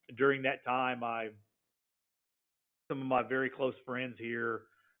during that time, some of my very close friends here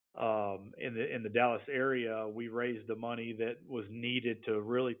in the Dallas area, we raised the money that was needed to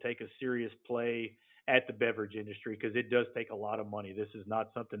really take a serious play at the beverage industry, because it does take a lot of money. This is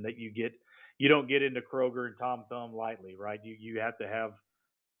not something that you don't get into Kroger and Tom Thumb lightly, right? You have to have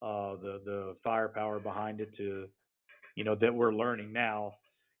the firepower behind it to, that we're learning now,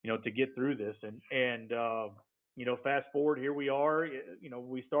 to get through this. And fast forward, here we are.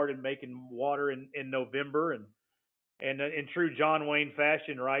 We started making water in November, and in true John Wayne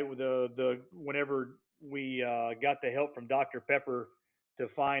fashion, right? With whenever we got the help from Dr. Pepper to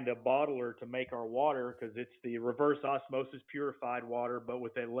find a bottler to make our water, because it's the reverse osmosis purified water, but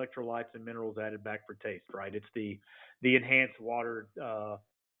with the electrolytes and minerals added back for taste, right? It's the enhanced water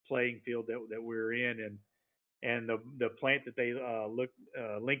playing field that we're in, and the plant that they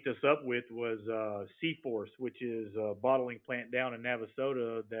linked us up with was Seaforce, which is a bottling plant down in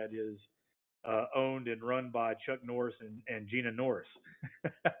Navasota that is owned and run by Chuck Norris and Gina Norris.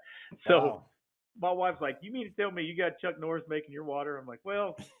 So wow. My wife's like, "You mean to tell me you got Chuck Norris making your water?" I'm like,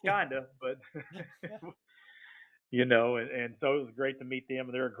 "Well, kinda, but And so it was great to meet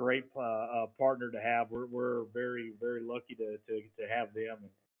them. They're a great partner to have. We're very, very lucky to have them.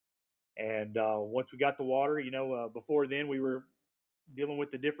 And once we got the water, before then we were dealing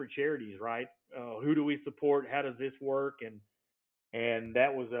with the different charities, right? Who do we support? How does this work? And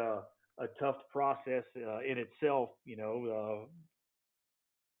that was a tough process in itself.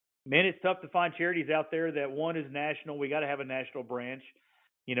 Man, it's tough to find charities out there that, one, is national. We got to have a national branch,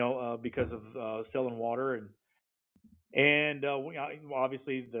 because of selling water, and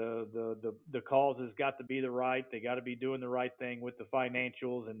obviously the cause has got to be the right. They got to be doing the right thing with the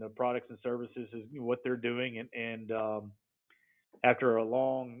financials, and the products and services is what they're doing. And after a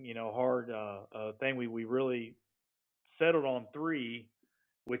long, hard thing, we really settled on 3,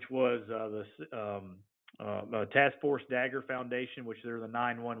 which was the Task Force Dagger Foundation, which they're the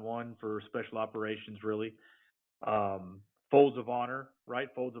 911 for special operations, really. Folds of Honor,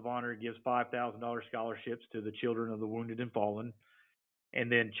 right? Folds of Honor gives $5,000 scholarships to the children of the wounded and fallen. And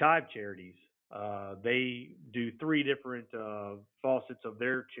then Chive Charities, they do 3 different faucets of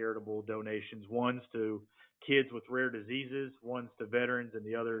their charitable donations. One's to kids with rare diseases, one's to veterans, and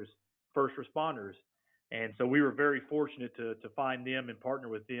the other's first responders. And so we were very fortunate to find them and partner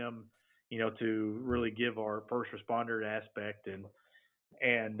with them, to really give our first responder aspect.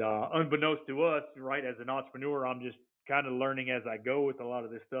 And unbeknownst to us, right, as an entrepreneur, I'm just kind of learning as I go with a lot of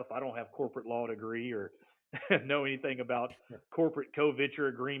this stuff. I don't have corporate law degree or know anything about corporate co-venture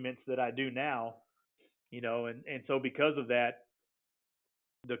agreements that I do now, and so because of that,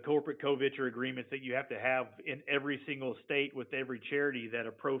 the corporate co-venture agreements that you have to have in every single state with every charity that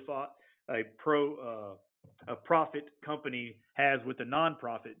a profit company has with a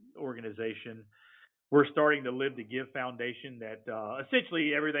nonprofit organization, we're starting to Live to Give Foundation that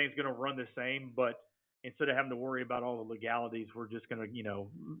essentially everything's going to run the same, but instead of having to worry about all the legalities, we're just going to,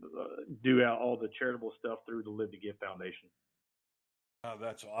 do all the charitable stuff through the Live to Give Foundation. Oh,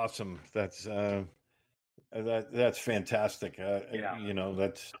 that's awesome. That's that's fantastic. Yeah.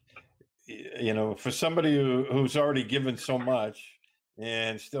 That's for somebody who's already given so much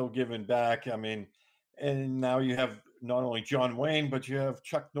and still giving back. I mean, and now you have not only John Wayne, but you have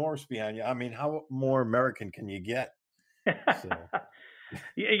Chuck Norris behind you. I mean, how more American can you get? So.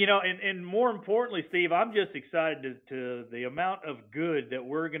 And more importantly, Steve, I'm just excited to the amount of good that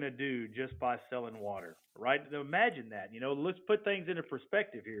we're going to do just by selling water, right? Imagine that. Let's put things into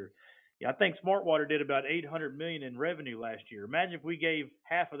perspective here. Yeah, I think Smart Water did about $800 million in revenue last year. Imagine if we gave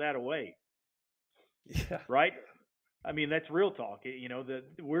half of that away. Yeah. Right? I mean, that's real talk.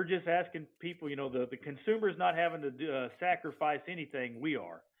 We're just asking people. The consumer's not having to sacrifice anything. We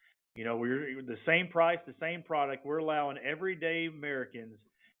are. We're the same price, the same product. We're allowing everyday Americans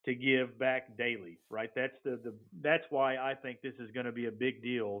to give back daily, right? That's why I think this is going to be a big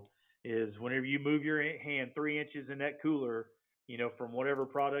deal. Is whenever you move your hand 3 inches in that cooler, from whatever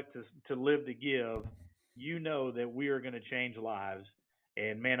product to Live to Give, that we are going to change lives.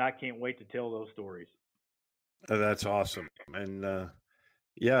 And man, I can't wait to tell those stories. That's awesome. And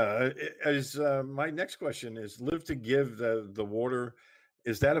my next question is, Live to Give, the water,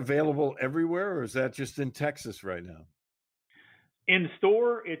 is that available everywhere, or is that just in Texas right now? In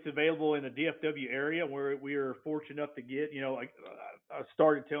store, it's available in the DFW area, where we are fortunate enough to get. I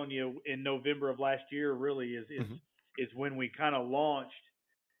started telling you in November of last year. Really is when we kind of launched,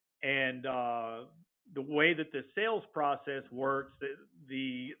 and the way that the sales process works,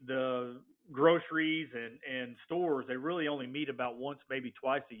 the groceries and stores, they really only meet about once, maybe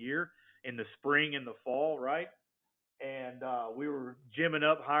twice a year in the spring and the fall, right? and we were gymming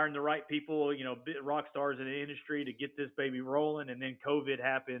up, hiring the right people, rock stars in the industry to get this baby rolling. And then COVID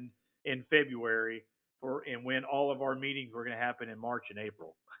happened in February, and when all of our meetings were going to happen in March and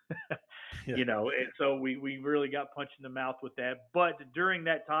April. And so we really got punched in the mouth with that. But during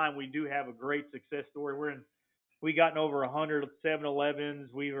that time, we do have a great success story. We gotten over 100 7-Elevens.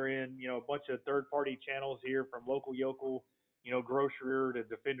 We were in, a bunch of third-party channels here, from Local Yokel, Grocery to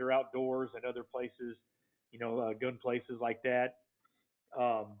Defender Outdoors and other places, gun places like that.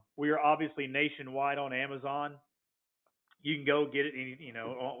 We are obviously nationwide on Amazon. You can go get it.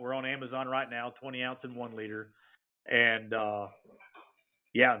 We're on Amazon right now, 20 ounce and 1 liter. And so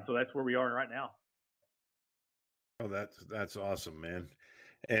that's where we are right now. Oh, that's awesome, man.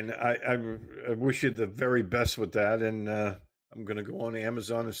 And I wish you the very best with that. And I'm going to go on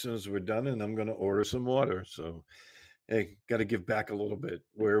Amazon as soon as we're done, and I'm going to order some water. So, hey, got to give back a little bit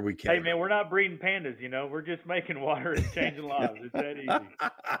where we can. Hey, man, we're not breeding pandas, We're just making water and changing lives. It's that easy,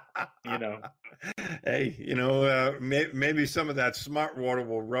 Hey, maybe some of that smart water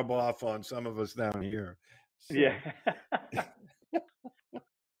will rub off on some of us down here. So. Yeah.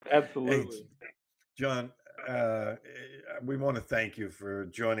 Absolutely. Hey, John, we want to thank you for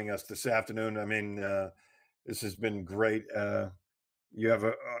joining us this afternoon. I mean, this has been great. You have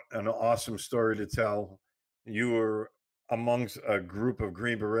an awesome story to tell. You were amongst a group of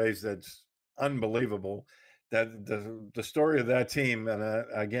Green Berets that's unbelievable. That the story of that team, and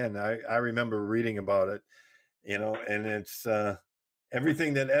I remember reading about it, and it's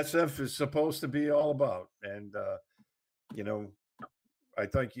everything that SF is supposed to be all about. And I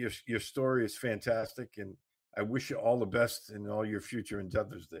think your story is fantastic, and I wish you all the best in all your future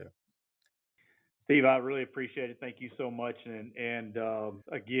endeavors there. Steve, I really appreciate it. Thank you so much. And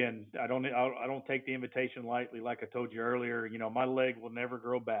again, I don't take the invitation lightly. Like I told you earlier, my leg will never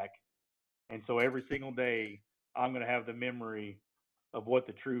grow back. And so every single day I'm going to have the memory of what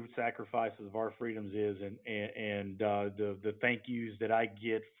the true sacrifices of our freedoms is. And the thank yous that I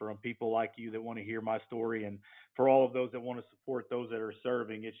get from people like you that want to hear my story, and for all of those that want to support those that are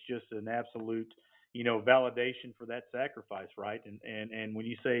serving. It's just an absolute, validation for that sacrifice. Right. And when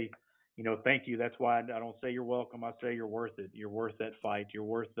you say, thank you, that's why I don't say you're welcome. I say you're worth it. You're worth that fight. You're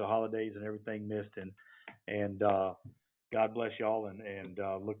worth the holidays and everything missed. And God bless y'all, and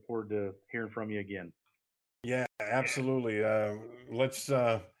look forward to hearing from you again. Yeah, absolutely. Let's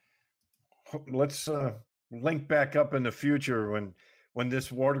link back up in the future when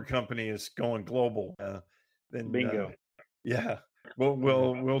this water company is going global. Then bingo.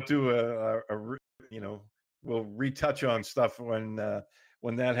 We'll do we'll retouch on stuff when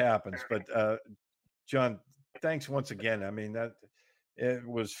that happens. But John, thanks once again. I mean, it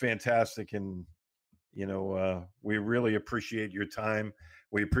was fantastic, and we really appreciate your time.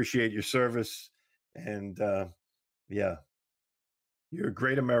 We appreciate your service, and you're a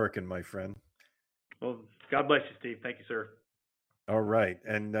great American, my friend. Well, God bless you, Steve. Thank you, sir. All right,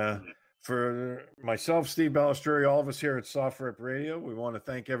 and for myself, Steve Balestrieri, all of us here at Soft Rep Radio, we want to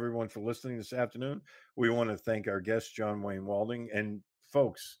thank everyone for listening this afternoon. We want to thank our guest, John Wayne Walding. And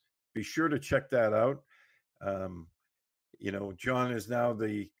folks, be sure to check that out. John is now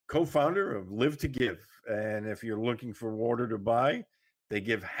the co-founder of Live to Give. And if you're looking for water to buy, they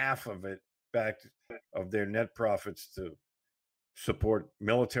give half of it back of their net profits to support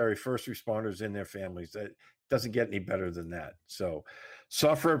military first responders and their families. That doesn't get any better than that. So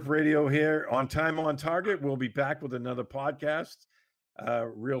Soft Rep Radio here, on time, on target. We'll be back with another podcast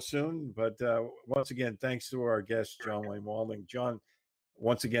real soon. But once again, thanks to our guest, John Wayne Walding. John,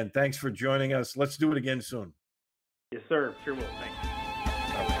 once again, thanks for joining us. Let's do it again soon. Yes, sir. Sure will. Thanks.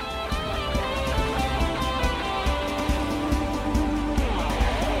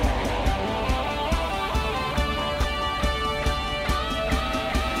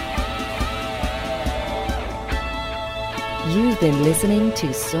 You've been listening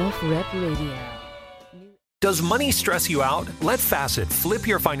to Soft Rep Radio. Does money stress you out? Let Facet flip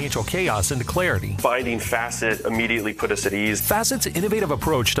your financial chaos into clarity. Finding Facet immediately put us at ease. Facet's innovative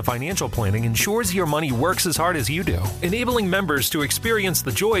approach to financial planning ensures your money works as hard as you do, enabling members to experience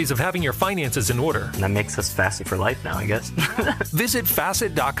the joys of having your finances in order. And that makes us Facet for life now, I guess. Visit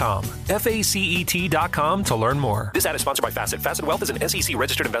Facet.com, FACET.com to learn more. This ad is sponsored by Facet. Facet Wealth is an SEC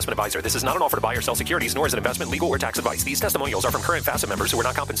registered investment advisor. This is not an offer to buy or sell securities, nor is it investment, legal, or tax advice. These testimonials are from current Facet members who are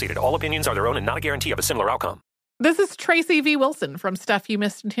not compensated. All opinions are their own and not a guarantee of a similar outcome. This is Tracy V. Wilson from Stuff You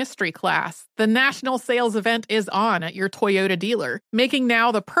Missed in History class. The national sales event is on at your Toyota dealer, making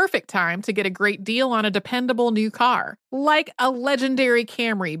now the perfect time to get a great deal on a dependable new car. Like a legendary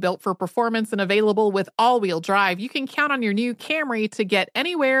Camry built for performance and available with all-wheel drive, you can count on your new Camry to get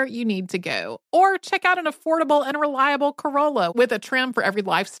anywhere you need to go. Or check out an affordable and reliable Corolla with a trim for every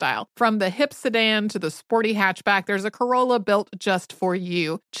lifestyle. From the hip sedan to the sporty hatchback, there's a Corolla built just for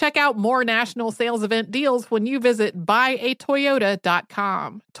you. Check out more national sales event deals when you visit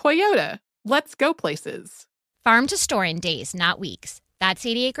buyatoyota.com. Toyota, let's go places. Farm to store in days, not weeks. That's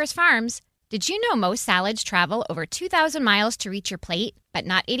 80 Acres Farms. Did you know most salads travel over 2,000 miles to reach your plate? But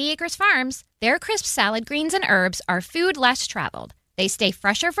not 80 Acres Farms. Their crisp salad greens and herbs are food less traveled. They stay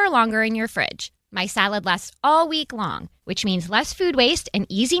fresher for longer in your fridge. My salad lasts all week long, which means less food waste and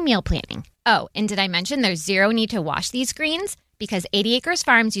easy meal planning. Oh, and did I mention there's zero need to wash these greens? Because 80 Acres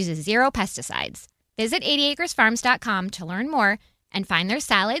Farms uses zero pesticides. Visit 80acresfarms.com to learn more and find their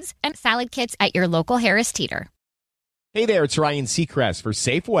salads and salad kits at your local Harris Teeter. Hey there, it's Ryan Seacrest for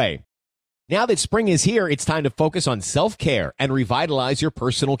Safeway. Now that spring is here, it's time to focus on self-care and revitalize your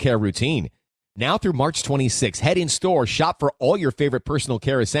personal care routine. Now through March 26, head in store, shop for all your favorite personal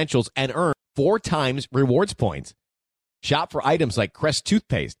care essentials, and earn 4 times rewards points. Shop for items like Crest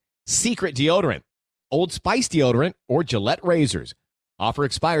toothpaste, Secret deodorant, Old Spice deodorant, or Gillette razors. Offer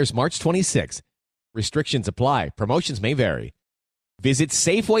expires March 26. Restrictions apply. Promotions may vary. Visit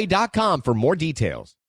Safeway.com for more details.